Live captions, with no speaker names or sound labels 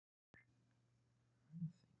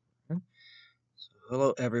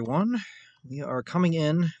Hello everyone, we are coming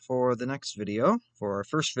in for the next video, for our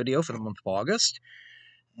first video for the month of August,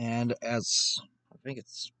 and as I think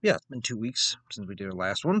it's been 2 weeks since we did our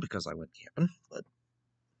last one because I went camping, but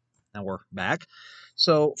now we're back.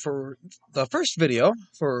 So for the first video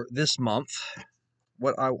for this month,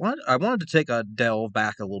 I wanted to take a delve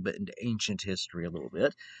back a little bit into ancient history a little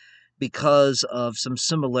bit, because of some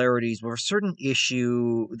similarities with a certain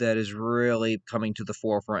issue that is really coming to the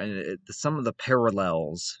forefront, and some of the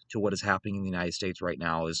parallels to what is happening in the United States right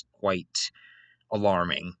now is quite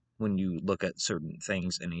alarming when you look at certain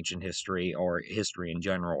things in ancient history or history in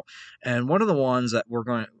general. And one of the ones that we're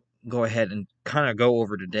going to go ahead and kind of go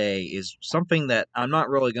over today is something that I'm not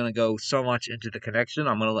really going to go so much into the connection.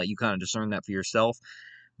 I'm going to let you kind of discern that for yourself,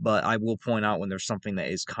 but I will point out when there's something that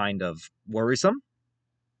is kind of worrisome.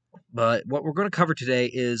 But what we're going to cover today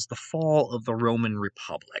is the fall of the Roman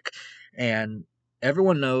Republic. And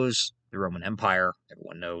everyone knows the Roman Empire.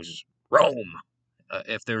 Everyone knows Rome.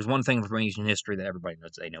 If there's one thing from ancient history that everybody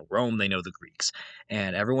knows, they know Rome, they know the Greeks.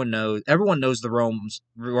 And everyone knows the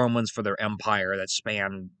Romans for their empire that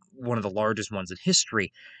spanned one of the largest ones in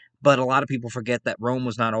history. But a lot of people forget that Rome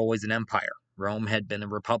was not always an empire. Rome had been a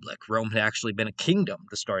republic. Rome had actually been a kingdom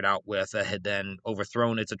to start out with that had then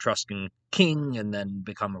overthrown its Etruscan king and then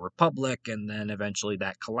become a republic, and then eventually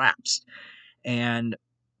that collapsed. And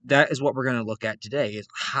that is what we're going to look at today, is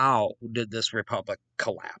how did this republic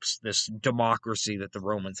collapse, this democracy that the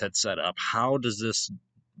Romans had set up? How does this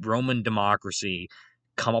Roman democracy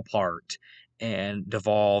come apart and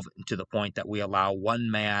devolve to the point that we allow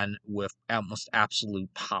one man with almost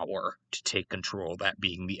absolute power to take control, that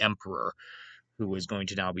being the emperor, who is going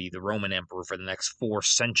to now be the Roman emperor for the next 4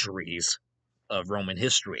 centuries of Roman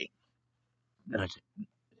history? Gonna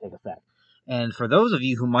take effect. And for those of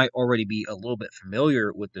you who might already be a little bit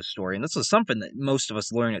familiar with this story, and this is something that most of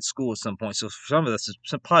us learn at school at some point, so some of this is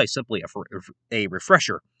probably simply a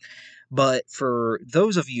refresher. But for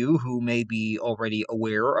those of you who may be already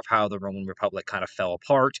aware of how the Roman Republic kind of fell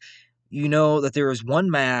apart, you know that there is one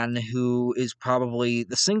man who is probably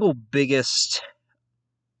the single biggest,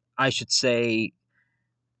 I should say,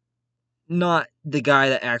 not the guy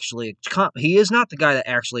that actually, he is not the guy that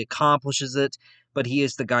actually accomplishes it, but he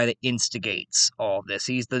is the guy that instigates all of this.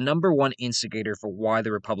 He's the number one instigator for why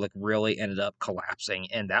the Republic really ended up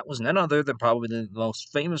collapsing, and that was none other than probably the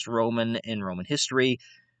most famous Roman in Roman history,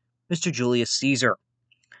 Mr. Julius Caesar.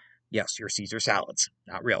 Yes, your Caesar salads.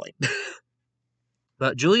 Not really.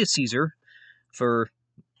 But Julius Caesar,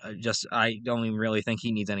 I don't even really think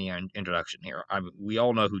he needs any introduction here. We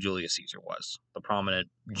all know who Julius Caesar was. The prominent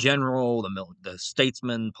general, the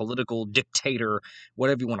statesman, political dictator,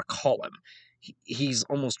 whatever you want to call him. He's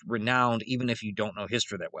almost renowned, even if you don't know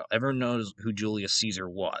history that well. Everyone knows who Julius Caesar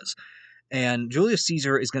was. And Julius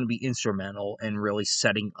Caesar is going to be instrumental in really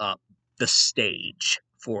setting up the stage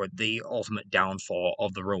for the ultimate downfall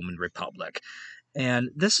of the Roman Republic.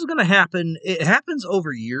 And this is going to happen. It happens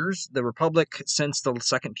over years. The Republic, since the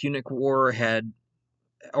Second Punic War, had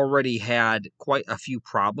already had quite a few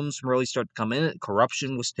problems really start to come in.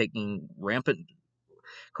 Corruption was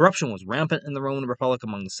rampant in the Roman Republic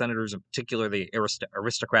among the senators, in particular the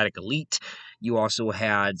aristocratic elite. You also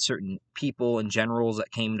had certain people and generals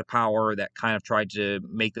that came to power that kind of tried to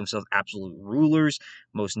make themselves absolute rulers.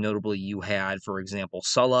 Most notably, you had, for example,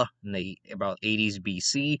 Sulla in the about 80s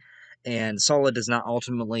BC. And Sulla does not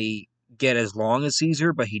ultimately get as long as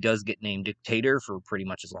Caesar, but he does get named dictator for pretty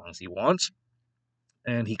much as long as he wants.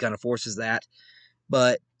 And he kind of forces that.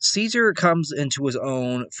 But Caesar comes into his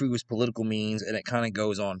own through his political means, and it kind of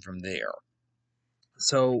goes on from there.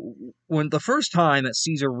 So when the first time that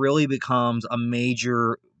Caesar really becomes a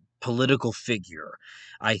major political figure,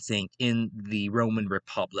 I think, in the Roman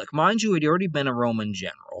Republic. Mind you, he'd already been a Roman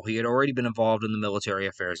general. He had already been involved in the military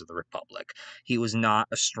affairs of the Republic. He was not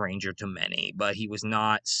a stranger to many, but he was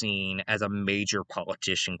not seen as a major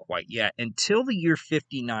politician quite yet until the year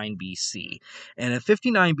 59 BC. And in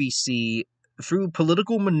 59 BC, through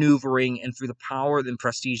political maneuvering and through the power and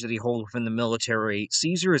prestige that he holds within the military,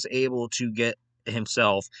 Caesar is able to get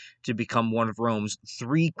himself to become one of Rome's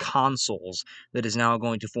 3 consuls that is now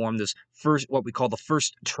going to form this what we call the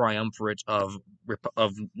First Triumvirate of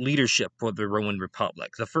leadership for the Roman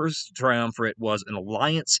Republic. The First Triumvirate was an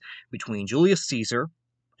alliance between Julius Caesar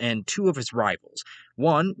and 2 of his rivals.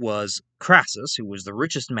 One was Crassus, who was the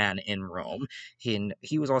richest man in Rome.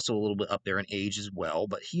 He was also a little bit up there in age as well,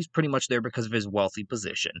 but he's pretty much there because of his wealthy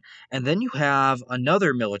position. And then you have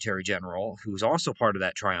another military general who's also part of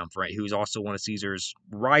that triumvirate, who's also one of Caesar's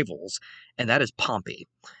rivals, and that is Pompey.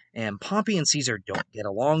 And Pompey and Caesar don't get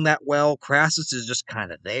along that well. Crassus is just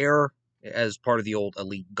kind of there. as part of the old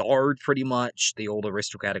elite guard, pretty much. The old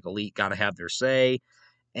aristocratic elite got to have their say.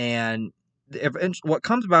 And what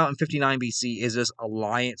comes about in 59 BC is this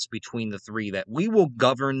alliance between the three that we will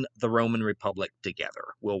govern the Roman Republic together.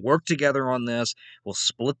 We'll work together on this. We'll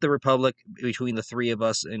split the Republic between the three of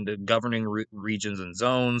us into governing regions and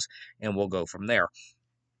zones, and we'll go from there.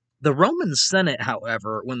 The Roman Senate,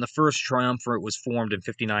 however, when the First Triumvirate was formed in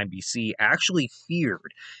 59 BC, actually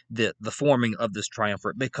feared the forming of this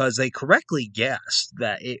triumvirate because they correctly guessed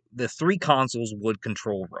that the three consuls would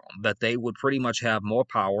control Rome, that they would pretty much have more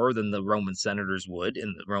power than the Roman senators would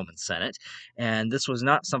in the Roman Senate, and this was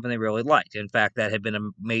not something they really liked. In fact, that had been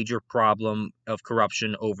a major problem of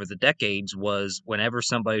corruption over the decades, was whenever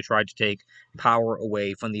somebody tried to take power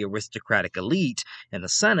away from the aristocratic elite in the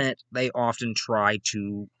Senate, they often tried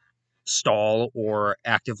to stall or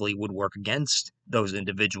actively would work against those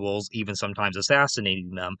individuals, even sometimes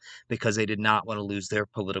assassinating them, because they did not want to lose their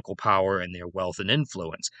political power and their wealth and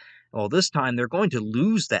influence. Well, this time they're going to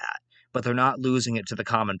lose that, but they're not losing it to the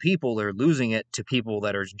common people, they're losing it to people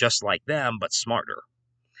that are just like them, but smarter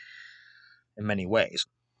in many ways.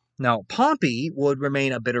 Now, Pompey would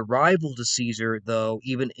remain a bitter rival to Caesar, though,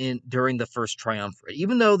 even during the First Triumvirate.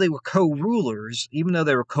 Even though they were co-rulers, even though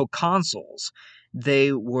they were co-consuls,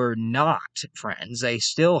 they were not friends. They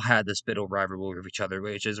still had this bitter rivalry with each other,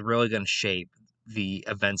 which is really going to shape the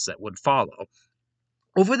events that would follow.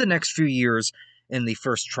 Over the next few years in the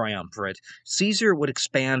First Triumvirate, Caesar would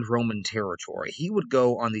expand Roman territory. He would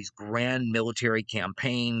go on these grand military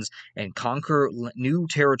campaigns and conquer new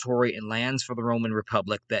territory and lands for the Roman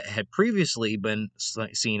Republic that had previously been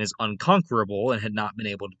seen as unconquerable and had not been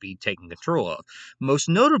able to be taken control of. Most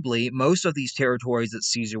notably, most of these territories that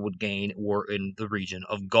Caesar would gain were in the region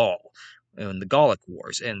of Gaul, in the Gallic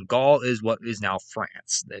Wars. And Gaul is what is now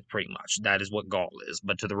France, pretty much. That is what Gaul is.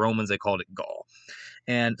 But to the Romans, they called it Gaul.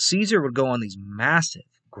 And Caesar would go on these massive,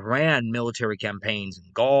 grand military campaigns in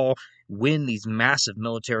Gaul, win these massive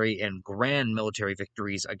military and grand military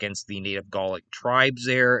victories against the native Gallic tribes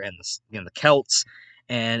there and the Celts,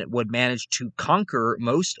 and would manage to conquer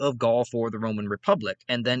most of Gaul for the Roman Republic,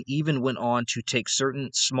 and then even went on to take certain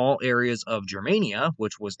small areas of Germania,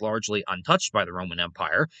 which was largely untouched by the Roman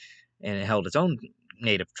Empire, and it held its own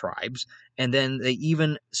native tribes. And then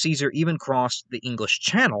Caesar even crossed the English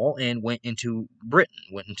Channel and went into Britain,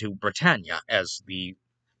 went into Britannia, as the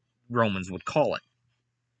Romans would call it.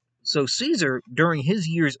 So Caesar, during his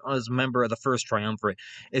years as a member of the First Triumvirate,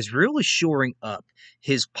 is really shoring up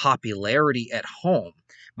his popularity at home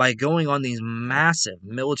by going on these massive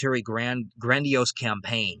military grandiose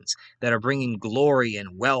campaigns that are bringing glory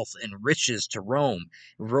and wealth and riches to Rome.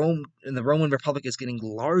 Rome and the Roman Republic is getting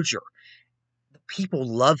larger. People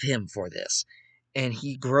love him for this, and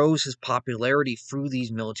he grows his popularity through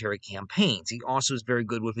these military campaigns. He also is very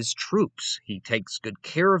good with his troops. He takes good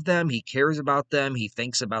care of them, he cares about them, he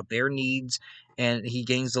thinks about their needs, and he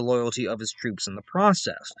gains the loyalty of his troops in the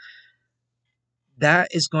process. That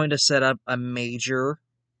is going to set up a major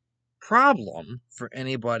problem for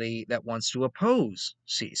anybody that wants to oppose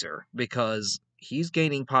Caesar, because he's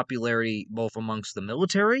gaining popularity both amongst the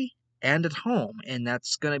military and at home, and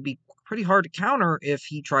that's going to be pretty hard to counter if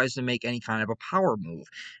he tries to make any kind of a power move.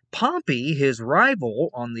 Pompey, his rival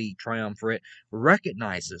on the triumvirate,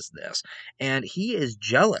 recognizes this, and he is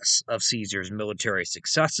jealous of Caesar's military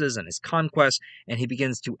successes and his conquests, and he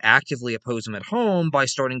begins to actively oppose him at home by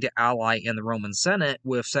starting to ally in the Roman Senate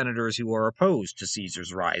with senators who are opposed to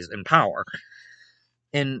Caesar's rise in power.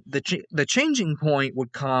 And the changing point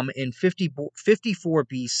would come in 54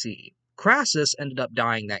 BC. Crassus ended up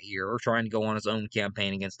dying that year, trying to go on his own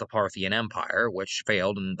campaign against the Parthian Empire, which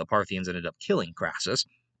failed, and the Parthians ended up killing Crassus.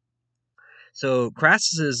 So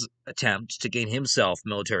Crassus's attempt to gain himself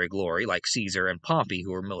military glory, like Caesar and Pompey,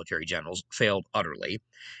 who were military generals, failed utterly,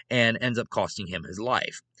 and ends up costing him his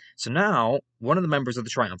life. So now, one of the members of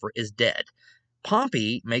the triumvirate is dead.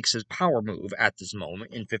 Pompey makes his power move at this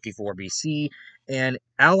moment in 54 BC, and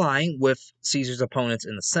allying with Caesar's opponents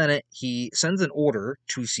in the Senate, he sends an order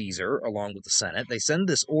to Caesar along with the Senate. They send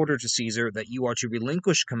this order to Caesar that you are to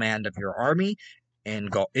relinquish command of your army in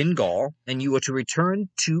Gaul, and you are to return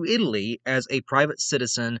to Italy as a private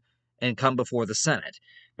citizen and come before the Senate.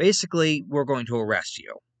 Basically, we're going to arrest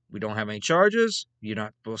you. We don't have any charges. You're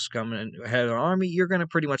not supposed to come and head of an army. You're going to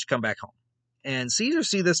pretty much come back home. And Caesar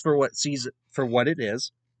sees this for what it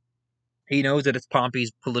is. He knows that it's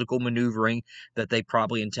Pompey's political maneuvering, that they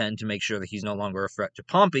probably intend to make sure that he's no longer a threat to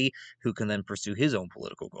Pompey, who can then pursue his own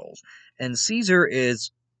political goals. And Caesar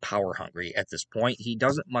is power hungry at this point. He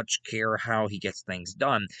doesn't much care how he gets things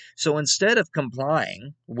done. So instead of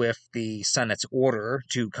complying with the Senate's order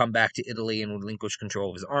to come back to Italy and relinquish control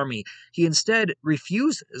of his army, he instead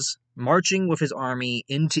refuses, marching with his army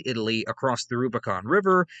into Italy across the Rubicon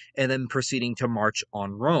River, and then proceeding to march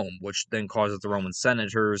on Rome, which then causes the Roman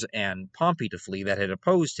senators and Pompey to flee that had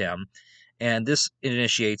opposed him. And this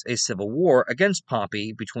initiates a civil war against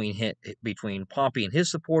Pompey between Pompey and his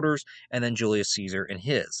supporters, and then Julius Caesar and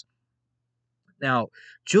his. Now,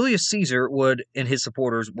 Julius Caesar and his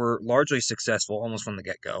supporters were largely successful almost from the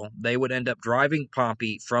get-go. They would end up driving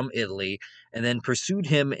Pompey from Italy, and then pursued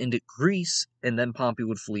him into Greece, and then Pompey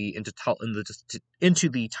would flee into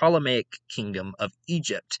the Ptolemaic kingdom of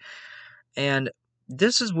Egypt. And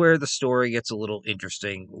this is where the story gets a little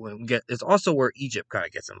interesting. It's also where Egypt kind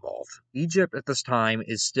of gets involved. Egypt at this time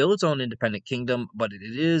is still its own independent kingdom, but it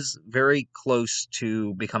is very close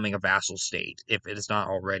to becoming a vassal state, if it is not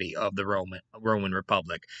already, of the Roman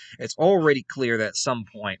Republic. It's already clear that at some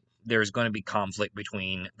point there's going to be conflict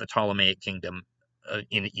between the Ptolemaic kingdom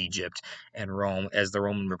in Egypt and Rome as the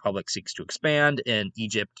Roman Republic seeks to expand, and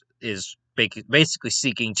Egypt is basically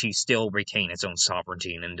seeking to still retain its own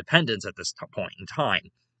sovereignty and independence at this point in time.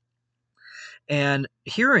 And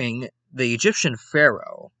hearing the Egyptian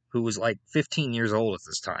pharaoh, who was like 15 years old at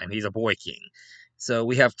this time, he's a boy king. So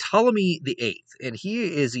we have Ptolemy the Eighth, and he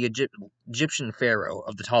is the Egyptian pharaoh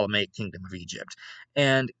of the Ptolemaic kingdom of Egypt.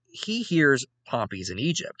 And he hears Pompey's in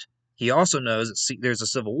Egypt. He also knows that there's a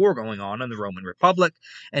civil war going on in the Roman Republic,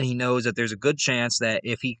 and he knows that there's a good chance that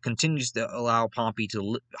if he continues to allow Pompey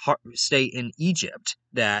to stay in Egypt,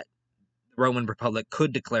 that the Roman Republic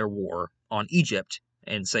could declare war on Egypt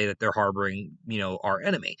and say that they're harboring, our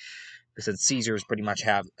enemy. Since Caesar's pretty much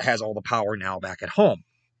has all the power now back at home.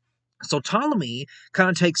 So Ptolemy kind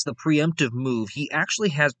of takes the preemptive move. He actually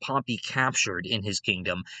has Pompey captured in his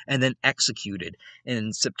kingdom and then executed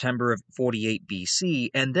in September of 48 BC.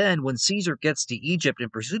 And then when Caesar gets to Egypt in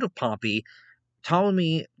pursuit of Pompey,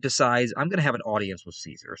 Ptolemy decides, I'm going to have an audience with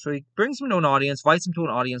Caesar. So he brings him to an audience, invites him to an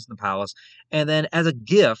audience in the palace, and then as a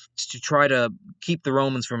gift to try to keep the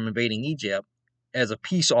Romans from invading Egypt, as a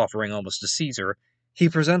peace offering almost to Caesar, he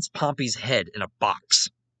presents Pompey's head in a box.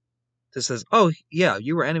 This says, oh, yeah,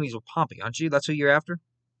 you were enemies with Pompey, aren't you? That's who you're after?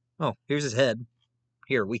 Oh, here's his head.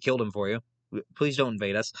 Here, we killed him for you. Please don't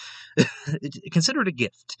invade us. Consider it a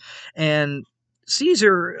gift. And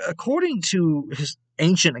Caesar, according to his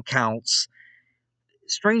ancient accounts,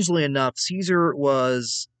 strangely enough, Caesar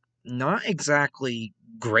was not exactly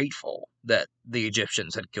grateful that the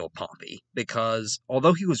Egyptians had killed Pompey, because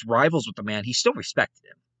although he was rivals with the man, he still respected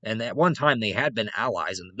him. And at one time, they had been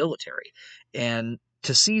allies in the military. And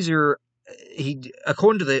to Caesar,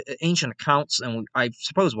 according to the ancient accounts, and I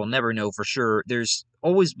suppose we'll never know for sure, there's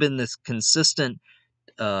always been this consistent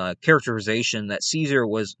characterization that Caesar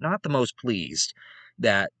was not the most pleased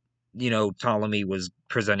that, Ptolemy was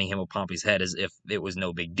presenting him with Pompey's head as if it was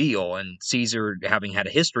no big deal. And Caesar, having had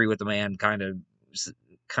a history with the man, kind of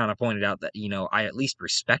pointed out that, I at least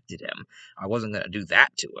respected him. I wasn't going to do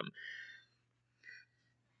that to him.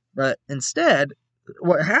 But instead,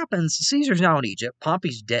 what happens, Caesar's now in Egypt,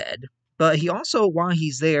 Pompey's dead, but he also, while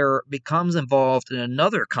he's there, becomes involved in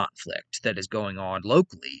another conflict that is going on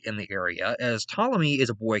locally in the area, as Ptolemy is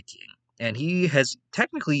a boy king, and he has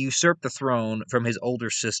technically usurped the throne from his older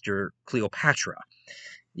sister, Cleopatra.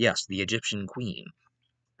 Yes, the Egyptian queen.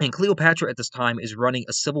 And Cleopatra at this time is running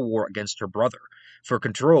a civil war against her brother for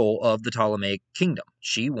control of the Ptolemaic kingdom.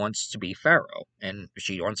 She wants to be pharaoh, and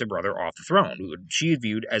she wants her brother off the throne, who she had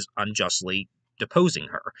viewed as unjustly deposing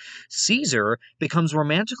her. Caesar becomes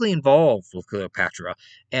romantically involved with Cleopatra,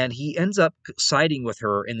 and he ends up siding with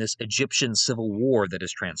her in this Egyptian civil war that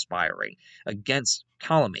is transpiring against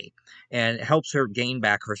Ptolemy, and helps her gain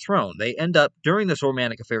back her throne. They end up, during this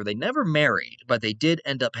romantic affair, they never married, but they did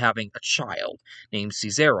end up having a child named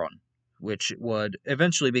Caesaron, which would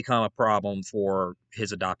eventually become a problem for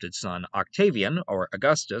his adopted son Octavian, or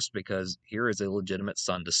Augustus, because here is a legitimate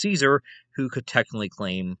son to Caesar, who could technically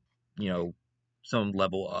claim, some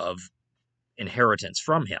level of inheritance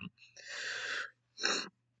from him.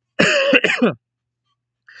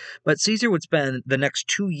 But Caesar would spend the next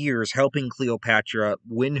 2 years helping Cleopatra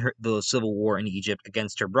win the civil war in Egypt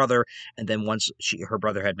against her brother, and then once her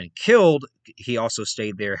brother had been killed, he also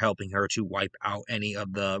stayed there helping her to wipe out any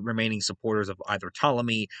of the remaining supporters of either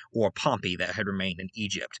Ptolemy or Pompey that had remained in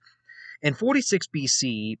Egypt. In 46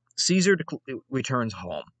 BC, Caesar returns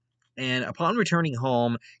home. And upon returning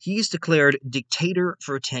home, he is declared dictator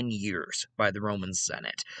for 10 years by the Roman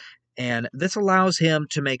Senate. And this allows him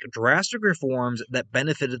to make drastic reforms that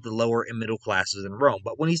benefited the lower and middle classes in Rome.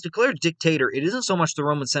 But when he's declared dictator, it isn't so much the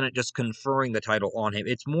Roman Senate just conferring the title on him.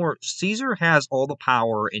 It's more Caesar has all the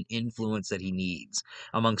power and influence that he needs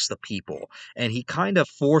amongst the people. And he kind of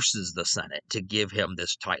forces the Senate to give him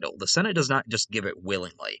this title. The Senate does not just give it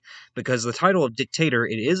willingly, because the title of dictator,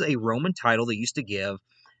 it is a Roman title they used to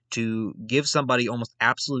give somebody almost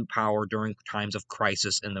absolute power during times of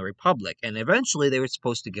crisis in the Republic, and eventually they were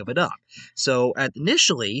supposed to give it up. So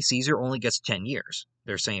initially, Caesar only gets 10 years.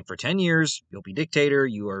 They're saying for 10 years, you'll be dictator,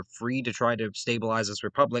 you are free to try to stabilize this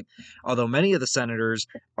republic, although many of the senators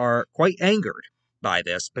are quite angered by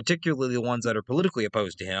this, particularly the ones that are politically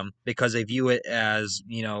opposed to him, because they view it as,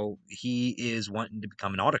 he is wanting to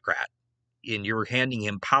become an autocrat, and you're handing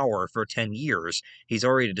him power for 10 years. He's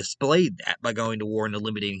already displayed that by going to war and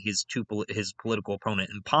eliminating his political opponent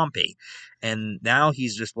in Pompey. And now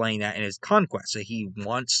he's displaying that in his conquest. So he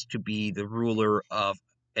wants to be the ruler of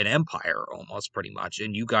an empire, almost, pretty much.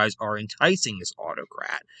 And you guys are enticing this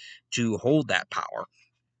autocrat to hold that power.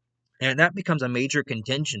 And that becomes a major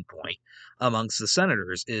contention point amongst the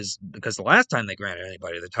senators, is because the last time they granted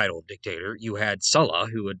anybody the title of dictator, you had Sulla,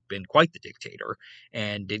 who had been quite the dictator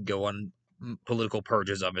and did go on political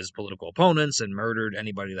purges of his political opponents and murdered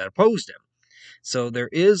anybody that opposed him. So there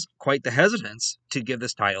is quite the hesitance to give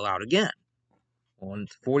this title out again. Well, in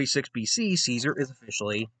 46 BC, Caesar is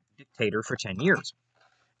officially dictator for 10 years.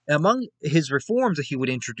 Among his reforms that he would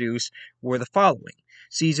introduce were the following.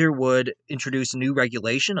 Caesar would introduce a new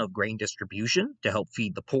regulation of grain distribution to help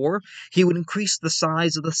feed the poor. He would increase the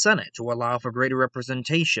size of the Senate to allow for greater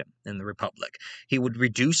representation in the Republic. He would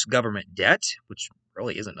reduce government debt, which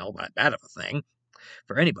really isn't all that bad of a thing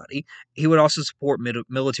for anybody. He would also support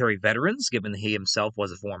military veterans, given that he himself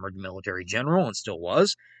was a former military general and still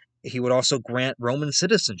was. He would also grant Roman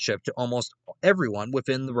citizenship to almost everyone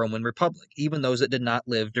within the Roman Republic, even those that did not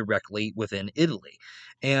live directly within Italy.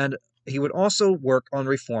 And he would also work on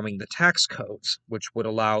reforming the tax codes, which would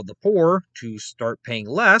allow the poor to start paying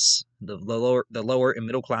less. The lower and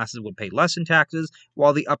middle classes would pay less in taxes,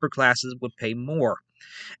 while the upper classes would pay more.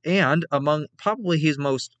 And among probably his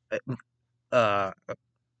most uh,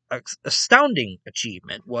 astounding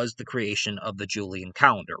achievement was the creation of the Julian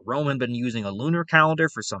calendar. Rome had been using a lunar calendar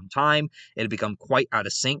for some time. It had become quite out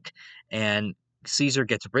of sync, and Caesar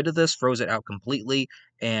gets rid of this, throws it out completely,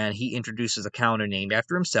 and he introduces a calendar named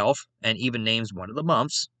after himself, and even names one of the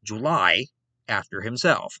months, July, after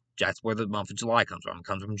himself. That's where the month of July comes from. It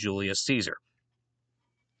comes from Julius Caesar.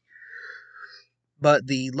 But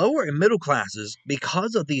the lower and middle classes,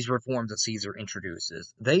 because of these reforms that Caesar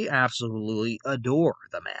introduces, they absolutely adore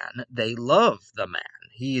the man. They love the man.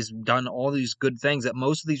 He's done all these good things that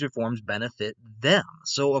most of these reforms benefit them.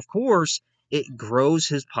 So, of course, it grows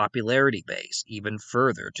his popularity base even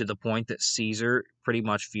further, to the point that Caesar pretty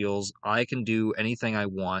much feels, I can do anything I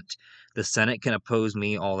want. The Senate can oppose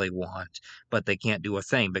me all they want, but they can't do a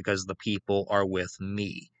thing because the people are with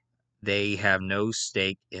me. They have no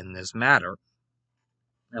stake in this matter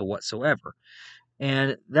whatsoever.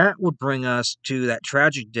 And that would bring us to that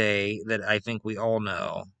tragic day that I think we all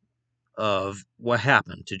know of what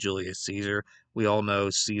happened to Julius Caesar. We all know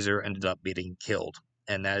Caesar ended up being killed,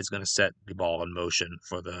 and that is going to set the ball in motion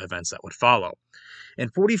for the events that would follow. In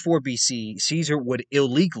 44 BC, Caesar would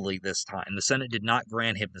illegally, this time, the Senate did not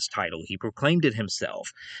grant him this title, he proclaimed it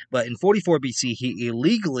himself, but in 44 BC, he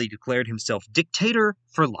illegally declared himself dictator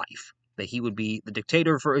for life, that he would be the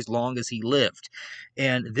dictator for as long as he lived.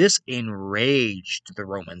 And this enraged the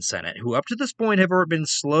Roman Senate, who up to this point have been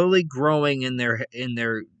slowly growing in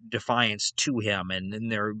their defiance to him and in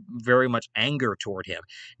their very much anger toward him.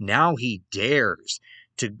 Now he dares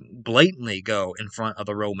to blatantly go in front of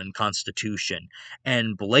the Roman Constitution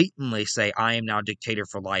and blatantly say, I am now dictator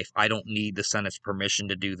for life. I don't need the Senate's permission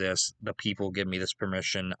to do this. The people give me this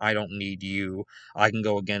permission. I don't need you. I can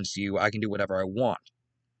go against you. I can do whatever I want.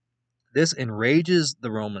 This enrages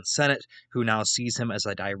the Roman Senate, who now sees him as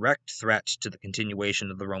a direct threat to the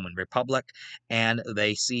continuation of the Roman Republic, and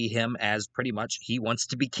they see him as pretty much, he wants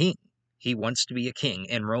to be king. He wants to be a king,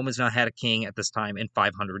 and Rome has not had a king at this time in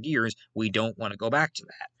 500 years. We don't want to go back to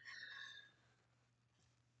that.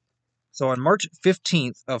 So on March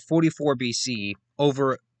 15th of 44 BC,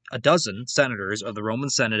 over a dozen senators of the Roman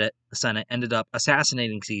Senate ended up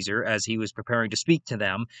assassinating Caesar as he was preparing to speak to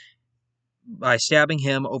them by stabbing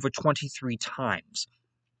him over 23 times.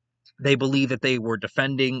 They believe that they were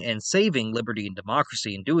defending and saving liberty and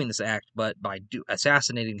democracy in doing this act, but by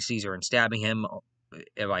assassinating Caesar and stabbing him,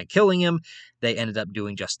 by killing him, they ended up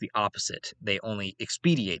doing just the opposite. They only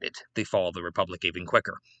expedited the fall of the Republic even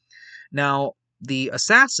quicker. Now, the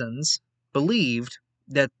assassins believed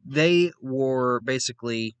that they were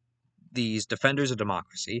basically these defenders of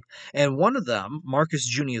democracy, and one of them, Marcus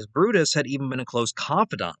Junius Brutus, had even been a close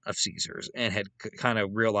confidant of Caesar's and had kind of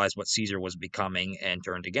realized what Caesar was becoming and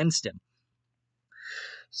turned against him.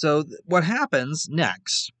 So what happens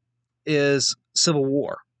next is civil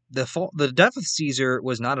war. The death of Caesar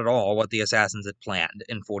was not at all what the assassins had planned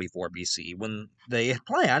in 44 BC. When they had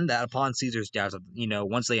planned that upon Caesar's death,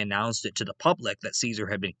 once they announced it to the public that Caesar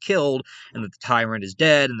had been killed and that the tyrant is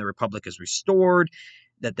dead and the republic is restored,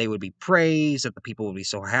 that they would be praised, that the people would be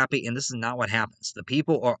so happy. And this is not what happens. The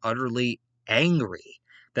people are utterly angry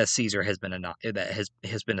that Caesar has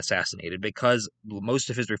been assassinated, because most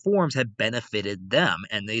of his reforms have benefited them,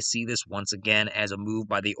 and they see this once again as a move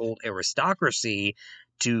by the old aristocracy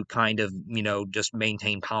to kind of just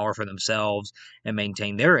maintain power for themselves and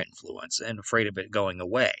maintain their influence, and afraid of it going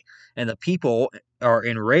away. And the people are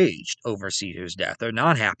enraged over Caesar's death. They're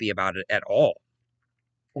not happy about it at all,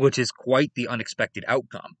 which is quite the unexpected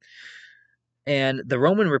outcome. And the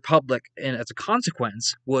Roman Republic, and as a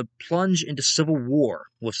consequence, would plunge into civil war,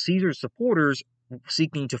 with Caesar's supporters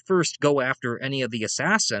seeking to first go after any of the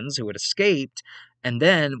assassins who had escaped, and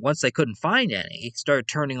then, once they couldn't find any, started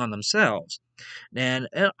turning on themselves. And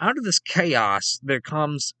out of this chaos, there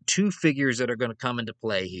comes two figures that are going to come into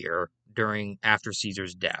play here after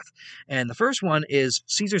Caesar's death. And the first one is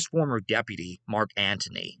Caesar's former deputy, Mark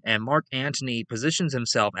Antony. And Mark Antony positions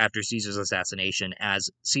himself after Caesar's assassination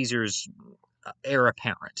as Caesar's heir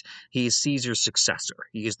apparent. He is Caesar's successor.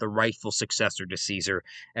 He is the rightful successor to Caesar,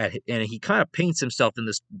 and he kind of paints himself in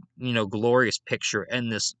this, glorious picture in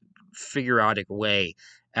this figuratic way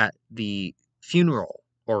at the funeral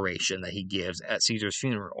oration that he gives at Caesar's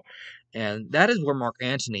funeral. And that is where Mark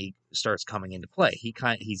Antony starts coming into play.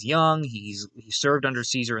 He's young. He served under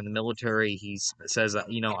Caesar in the military. He says,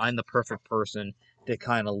 I'm the perfect person to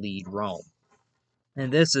kind of lead Rome.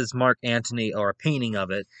 And this is Mark Antony, or a painting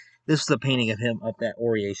of it. This is a painting of him at that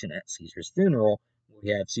oration at Caesar's funeral.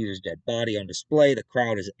 We have Caesar's dead body on display. The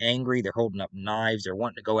crowd is angry. They're holding up knives. They're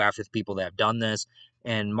wanting to go after the people that have done this.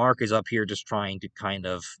 And Mark is up here just trying to kind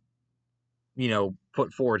of,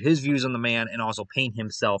 put forward his views on the man and also paint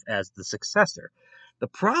himself as the successor. The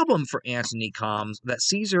problem for Antony comes that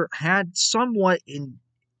Caesar had somewhat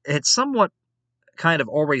kind of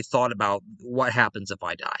already thought about what happens if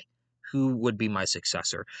I die. Who would be my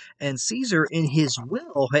successor? And Caesar, in his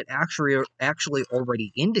will, had actually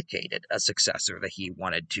already indicated a successor that he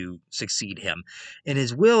wanted to succeed him. In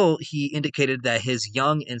his will, he indicated that his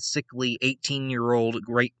young and sickly 18-year-old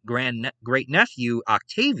great-nephew,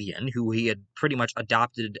 Octavian, who he had pretty much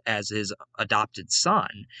adopted as his adopted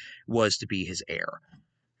son, was to be his heir,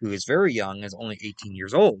 who is very young, is only 18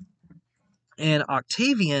 years old. And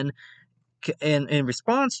Octavian, and in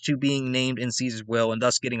response to being named in Caesar's will and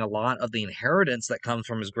thus getting a lot of the inheritance that comes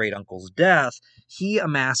from his great uncle's death, he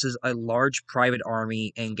amasses a large private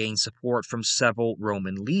army and gains support from several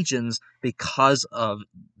Roman legions because of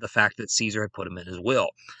the fact that Caesar had put him in his will.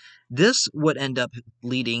 This would end up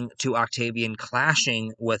leading to Octavian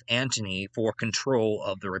clashing with Antony for control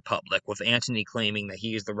of the Republic, with Antony claiming that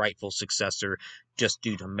he is the rightful successor just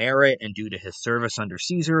due to merit and due to his service under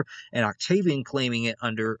Caesar, and Octavian claiming it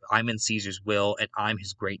under, I'm in Caesar's will and I'm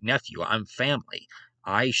his great-nephew, I'm family.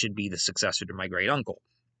 I should be the successor to my great-uncle.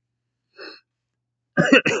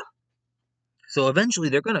 So eventually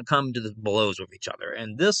they're going to come to the blows with each other,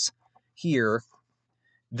 and this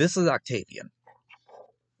is Octavian.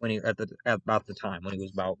 When he about the time when he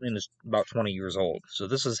was about 20 years old. So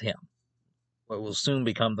this is him, what will soon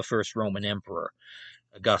become the first Roman emperor,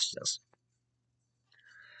 Augustus.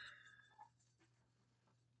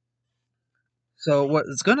 So what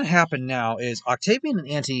is going to happen now is Octavian and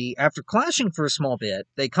Antony, after clashing for a small bit,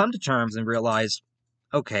 they come to terms and realize,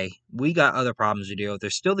 okay, we got other problems to deal with.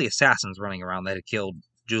 There's still the assassins running around that had killed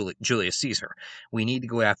Julius Caesar. We need to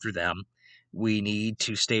go after them. We need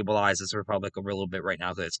to stabilize this republic a little bit right now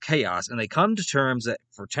because it's chaos. And they come to terms that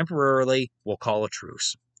for temporarily, we'll call a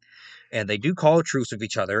truce. And they do call a truce with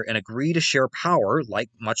each other and agree to share power,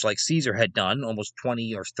 much like Caesar had done almost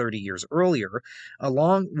 20 or 30 years earlier,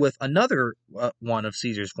 along with another one of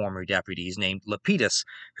Caesar's former deputies named Lepidus,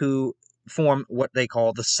 who form what they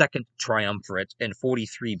call the Second Triumvirate in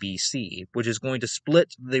 43 BC, which is going to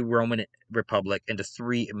split the Roman Republic into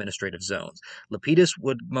 3 administrative zones. Lepidus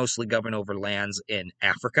would mostly govern over lands in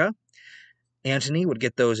Africa. Antony would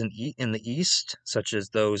get those in the east, such as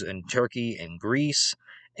those in Turkey and Greece,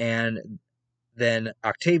 and then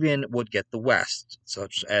Octavian would get the west,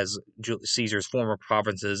 such as Caesar's former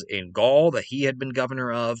provinces in Gaul that he had been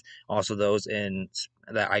governor of, also those in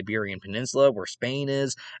the Iberian Peninsula, where Spain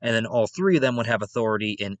is, and then all three of them would have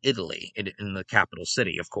authority in Italy, in the capital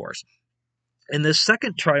city, of course. And this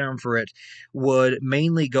second triumvirate would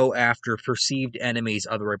mainly go after perceived enemies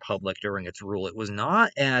of the Republic during its rule. It was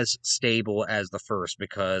not as stable as the first,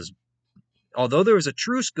 because although there was a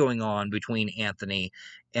truce going on between Antony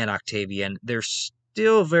and Octavian, they're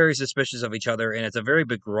still very suspicious of each other, and it's a very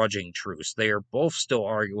begrudging truce. They are both still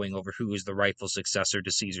arguing over who is the rightful successor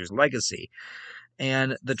to Caesar's legacy.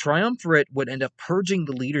 And the triumvirate would end up purging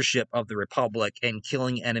the leadership of the Republic and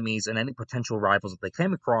killing enemies and any potential rivals that they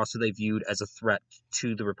came across who they viewed as a threat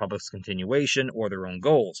to the Republic's continuation or their own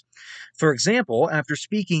goals. For example, after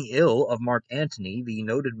speaking ill of Mark Antony, the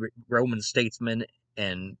noted Roman statesman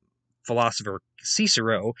and philosopher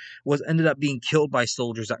Cicero was ended up being killed by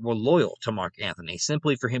soldiers that were loyal to Mark Antony,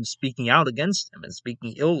 simply for him speaking out against him and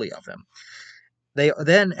speaking illy of him. They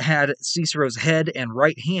then had Cicero's head and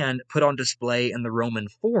right hand put on display in the Roman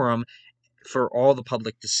Forum for all the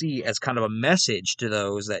public to see as kind of a message to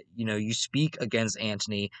those that, you speak against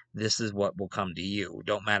Antony, this is what will come to you.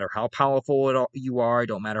 Don't matter how powerful you are,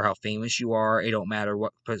 don't matter how famous you are, it don't matter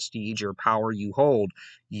what prestige or power you hold,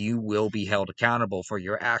 you will be held accountable for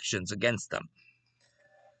your actions against them.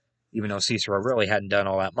 Even though Cicero really hadn't done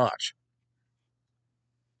all that much.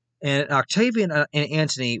 And Octavian and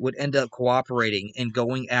Antony would end up cooperating in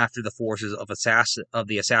going after the forces of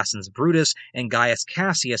the assassins Brutus and Gaius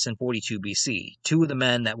Cassius in 42 BC. Two of the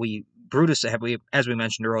men that Brutus, as we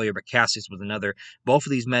mentioned earlier, but Cassius was another. Both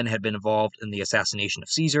of these men had been involved in the assassination of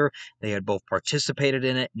Caesar. They had both participated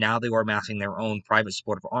in it. Now they were amassing their own private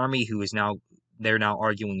supportive army, they're now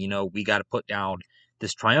arguing, we got to put down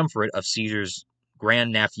this triumvirate of Caesar's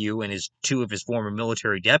grandnephew and two of his former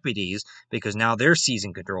military deputies, because now they're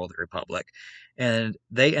seizing control of the Republic. And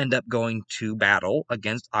they end up going to battle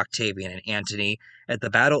against Octavian and Antony at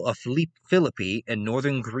the Battle of Philippi in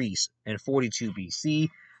northern Greece in 42 BC.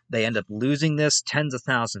 They end up losing this, tens of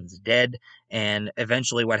thousands dead, and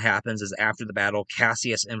eventually what happens is after the battle,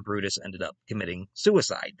 Cassius and Brutus ended up committing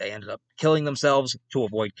suicide. They ended up killing themselves to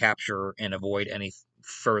avoid capture and avoid any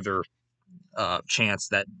further chance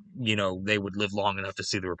that, they would live long enough to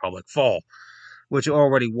see the Republic fall, which it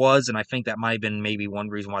already was, and I think that might have been maybe one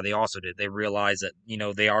reason why they also did. They realized that,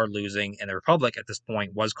 they are losing, and the Republic at this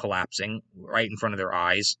point was collapsing right in front of their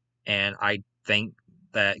eyes, and I think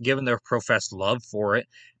that given their professed love for it,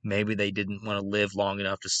 maybe they didn't want to live long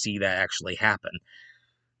enough to see that actually happen.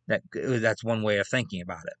 That's one way of thinking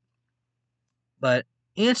about it. But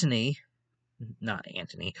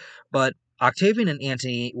Octavian and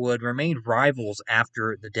Antony would remain rivals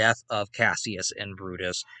after the death of Cassius and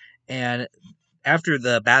Brutus, and after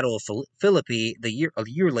the Battle of Philippi, a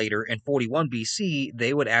year later, in 41 BC,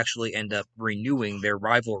 they would actually end up renewing their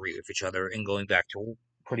rivalry with each other and going back to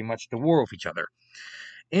pretty much to war with each other.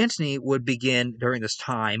 Antony would begin, during this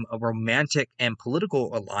time, a romantic and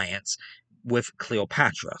political alliance with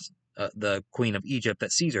Cleopatra, the Queen of Egypt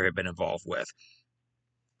that Caesar had been involved with.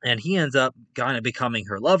 And he ends up kind of becoming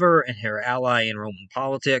her lover and her ally in Roman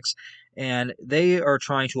politics, and they are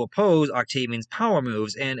trying to oppose Octavian's power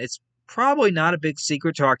moves, and it's probably not a big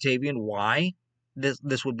secret to Octavian why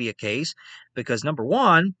this would be a case, because number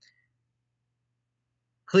one,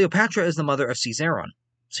 Cleopatra is the mother of Caesarion.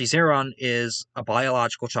 Caesarion is a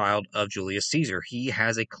biological child of Julius Caesar. He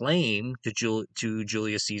has a claim to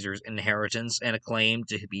Julius Caesar's inheritance and a claim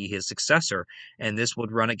to be his successor, and this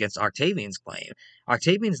would run against Octavian's claim.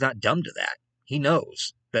 Octavian's not dumb to that. He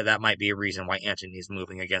knows that might be a reason why Antony is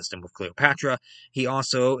moving against him with Cleopatra. He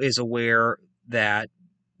also is aware that,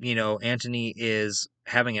 Antony is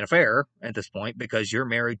having an affair at this point because you're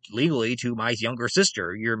married legally to my younger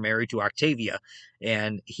sister. You're married to Octavia,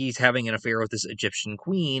 and he's having an affair with this Egyptian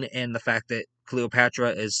queen, and the fact that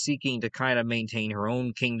Cleopatra is seeking to kind of maintain her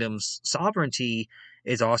own kingdom's sovereignty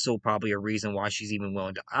is also probably a reason why she's even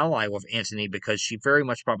willing to ally with Antony, because she very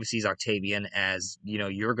much probably sees Octavian as,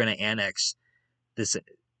 you're going to annex this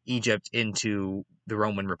Egypt into the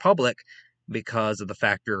Roman Republic because of the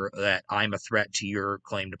factor that I'm a threat to your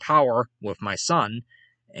claim to power with my son,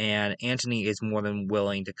 and Antony is more than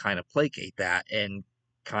willing to kind of placate that and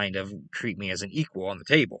kind of treat me as an equal on the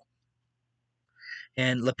table.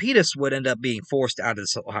 And Lepidus would end up being forced out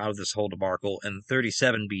of this whole debacle in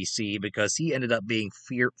 37 BC because he ended up being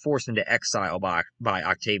forced into exile by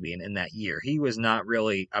Octavian in that year. He was not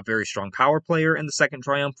really a very strong power player in the Second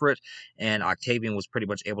Triumvirate, and Octavian was pretty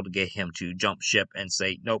much able to get him to jump ship and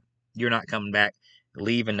say, nope, you're not coming back,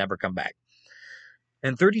 leave and never come back.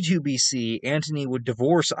 In 32 BC, Antony would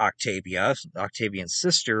divorce Octavian's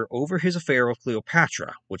sister, over his affair with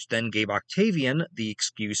Cleopatra, which then gave Octavian the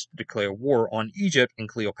excuse to declare war on Egypt and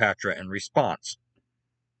Cleopatra in response.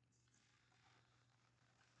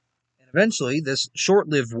 Eventually, this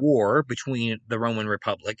short-lived war between the Roman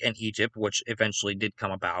Republic and Egypt, which eventually did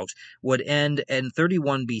come about, would end in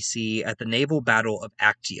 31 BC at the naval battle of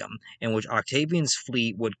Actium, in which Octavian's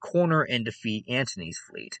fleet would corner and defeat Antony's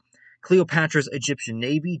fleet. Cleopatra's Egyptian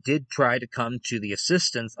navy did try to come to the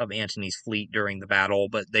assistance of Antony's fleet during the battle,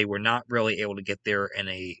 but they were not really able to get there in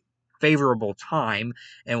a favorable time,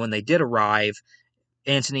 and when they did arrive,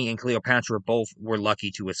 Antony and Cleopatra both were lucky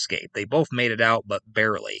to escape. They both made it out, but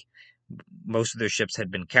barely. Most of their ships had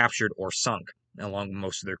been captured or sunk, along with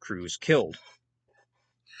most of their crews killed.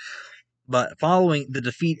 But following the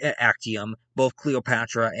defeat at Actium, both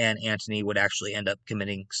Cleopatra and Antony would actually end up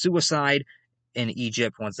committing suicide in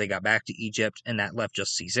Egypt once they got back to Egypt, and that left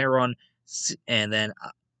just Caesarion, and then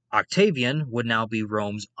Octavian would now be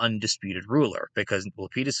Rome's undisputed ruler, because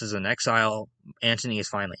Lepidus is in exile, Antony is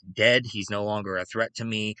finally dead, he's no longer a threat to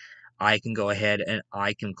me, I can go ahead and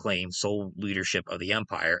I can claim sole leadership of the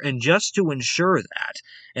empire. And just to ensure that,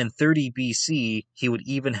 in 30 BC, he would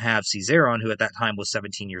even have Caesarion, who at that time was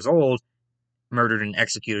 17 years old, murdered and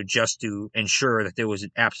executed just to ensure that there was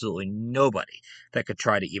absolutely nobody that could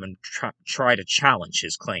try to even try to challenge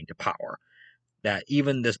his claim to power. That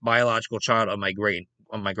even this biological child of my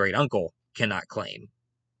great uncle cannot claim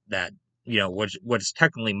that, what is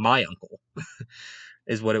technically my uncle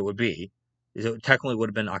is what it would be. It technically would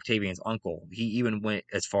have been Octavian's uncle. He even went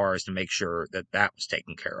as far as to make sure that that was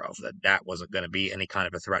taken care of, that wasn't going to be any kind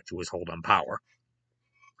of a threat to his hold on power.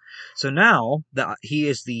 So now that he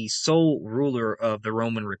is the sole ruler of the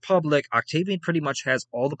Roman Republic, Octavian pretty much has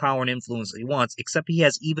all the power and influence that he wants, except he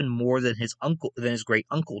has even more than his great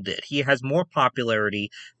uncle did. He has more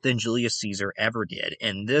popularity than Julius Caesar ever did,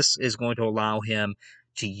 and this is going to allow him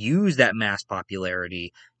to use that mass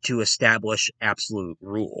popularity to establish absolute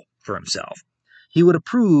rule for himself. He would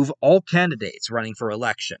approve all candidates running for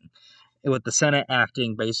election, with the Senate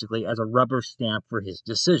acting basically as a rubber stamp for his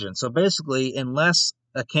decision. So basically, unless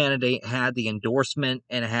a candidate had the endorsement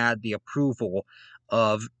and had the approval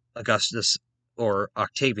of Augustus or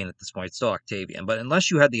Octavian at this point, it's still Octavian, but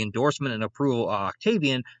unless you had the endorsement and approval of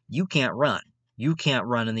Octavian, you can't run. You can't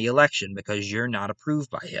run in the election because you're not approved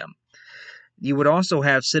by him. You would also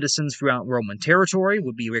have citizens throughout Roman territory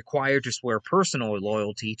would be required to swear personal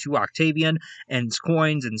loyalty to Octavian, and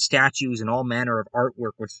coins and statues and all manner of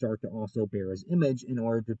artwork would start to also bear his image in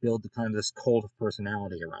order to build the kind of this cult of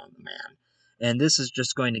personality around the man. And this is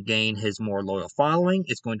just going to gain his more loyal following.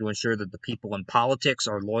 It's going to ensure that the people in politics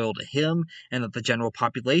are loyal to him and that the general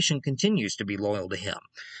population continues to be loyal to him,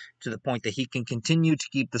 to the point that he can continue to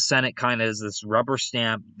keep the Senate kind of as this rubber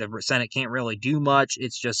stamp. The Senate can't really do much.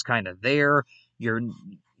 It's just kind of there. You're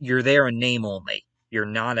there in name only. You're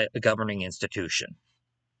not a governing institution.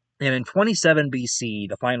 And in 27 BC,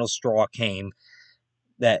 the final straw came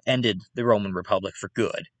that ended the Roman Republic for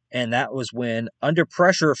good. And that was when, under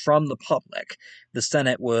pressure from the public, the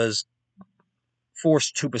Senate was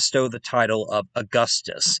forced to bestow the title of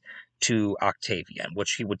Augustus to Octavian,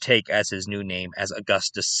 which he would take as his new name as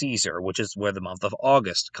Augustus Caesar, which is where the month of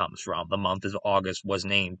August comes from. The month of August was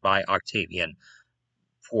named by Octavian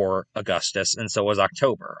for Augustus, and so was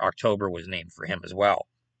October. October was named for him as well.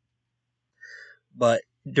 But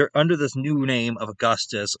under this new name of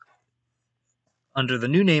Augustus, under the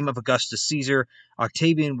new name of Augustus Caesar,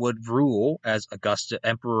 Octavian would rule as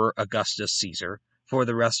Emperor Augustus Caesar for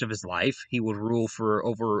the rest of his life. He would rule for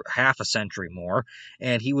over half a century more,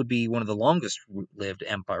 and he would be one of the longest-lived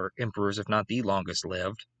emperors, if not the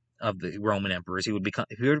longest-lived, of the Roman emperors. He would become,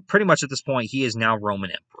 pretty much at this point, he is now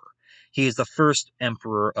Roman emperor. He is the first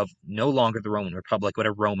emperor of no longer the Roman Republic, but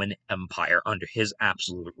a Roman Empire under his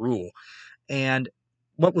absolute rule. And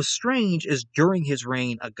what was strange is during his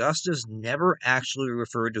reign, Augustus never actually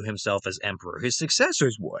referred to himself as emperor. His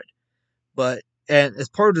successors would, and as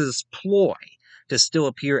part of this ploy to still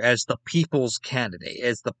appear as the people's candidate,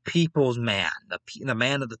 as the people's man, the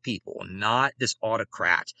man of the people, not this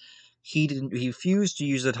autocrat, he refused to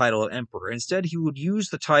use the title of emperor. Instead, he would use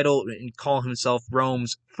the title and call himself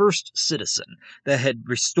Rome's first citizen that had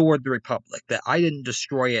restored the republic. That I didn't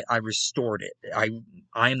destroy it, I restored it.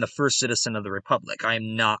 I am the first citizen of the republic. I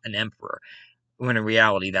am not an emperor. When in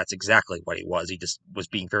reality, that's exactly what he was. He just was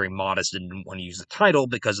being very modest and didn't want to use the title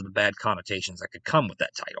because of the bad connotations that could come with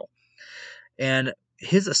that title. And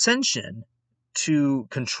his ascension to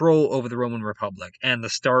control over the Roman Republic and the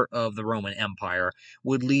start of the Roman Empire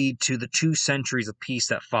would lead to the 2 centuries of peace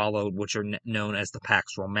that followed, which are known as the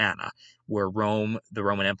Pax Romana, where the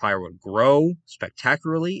Roman Empire would grow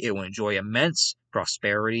spectacularly. It would enjoy immense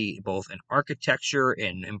prosperity, both in architecture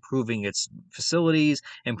and improving its facilities,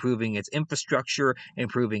 improving its infrastructure,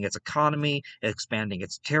 improving its economy, expanding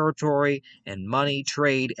its territory and money,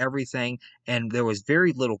 trade, everything. And there was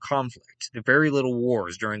very little conflict, very little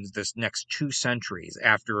wars during this next 2 centuries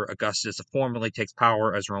after Augustus formally takes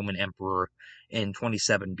power as Roman emperor in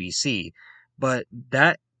 27 BC. But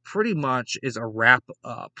that pretty much is a wrap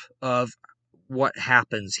up of what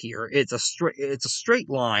happens here. It's a straight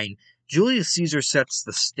line. Julius Caesar sets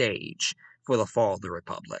the stage for the fall of the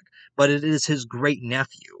Republic, but it is his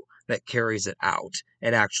great-nephew that carries it out.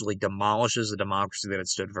 It actually demolishes the democracy that had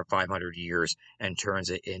stood for 500 years and turns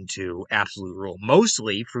it into absolute rule,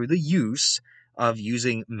 mostly through the use of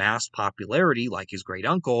using mass popularity, like his great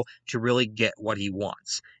uncle, to really get what he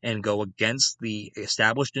wants and go against the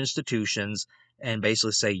established institutions and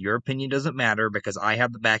basically say, your opinion doesn't matter because I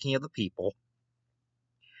have the backing of the people.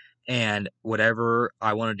 And whatever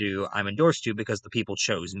I want to do, I'm endorsed to because the people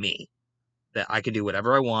chose me. That I can do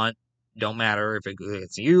whatever I want. Don't matter if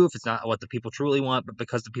it's you, if it's not what the people truly want, but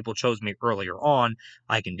because the people chose me earlier on,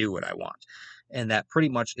 I can do what I want. And that pretty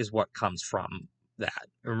much is what comes from that.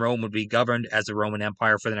 Rome would be governed as a Roman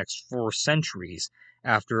Empire for the next 4 centuries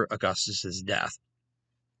after Augustus's death.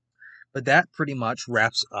 But that pretty much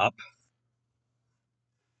wraps up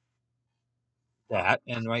that.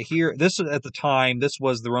 And right here, this at the time, this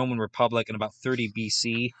was the Roman Republic in about 30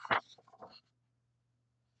 BC.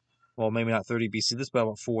 Well, maybe not 30 BC, this is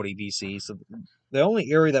about 40 BC. So the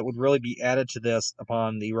only area that would really be added to this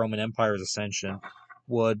upon the Roman Empire's ascension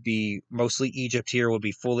would be mostly Egypt here, would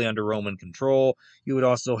be fully under Roman control. You would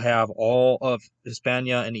also have all of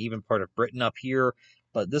Hispania and even part of Britain up here,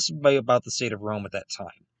 but this would be about the state of Rome at that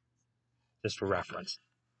time, just for reference.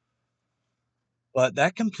 But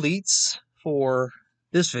that completes for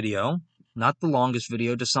this video. Not the longest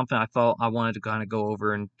video, just something I felt I wanted to kind of go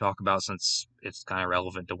over and talk about since it's kind of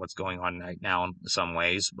relevant to what's going on right now in some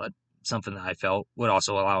ways, but something that I felt would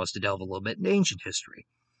also allow us to delve a little bit into ancient history.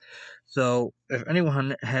 So if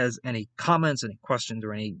anyone has any comments, any questions,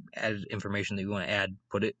 or any added information that you want to add,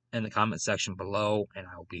 put it in the comment section below, and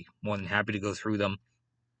I'll be more than happy to go through them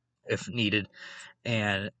if needed.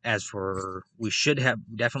 And as for, we should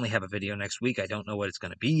definitely have a video next week. I don't know what it's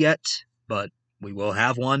going to be yet, but we will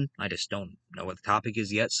have one. I just don't know what the topic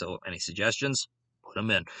is yet, so any suggestions, put them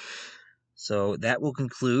in. So that will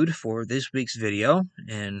conclude for this week's video,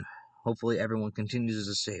 and hopefully everyone continues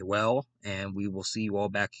to stay well, and we will see you all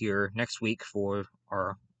back here next week for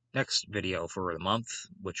our next video for the month,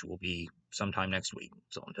 which will be sometime next week.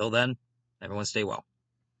 So until then, everyone stay well.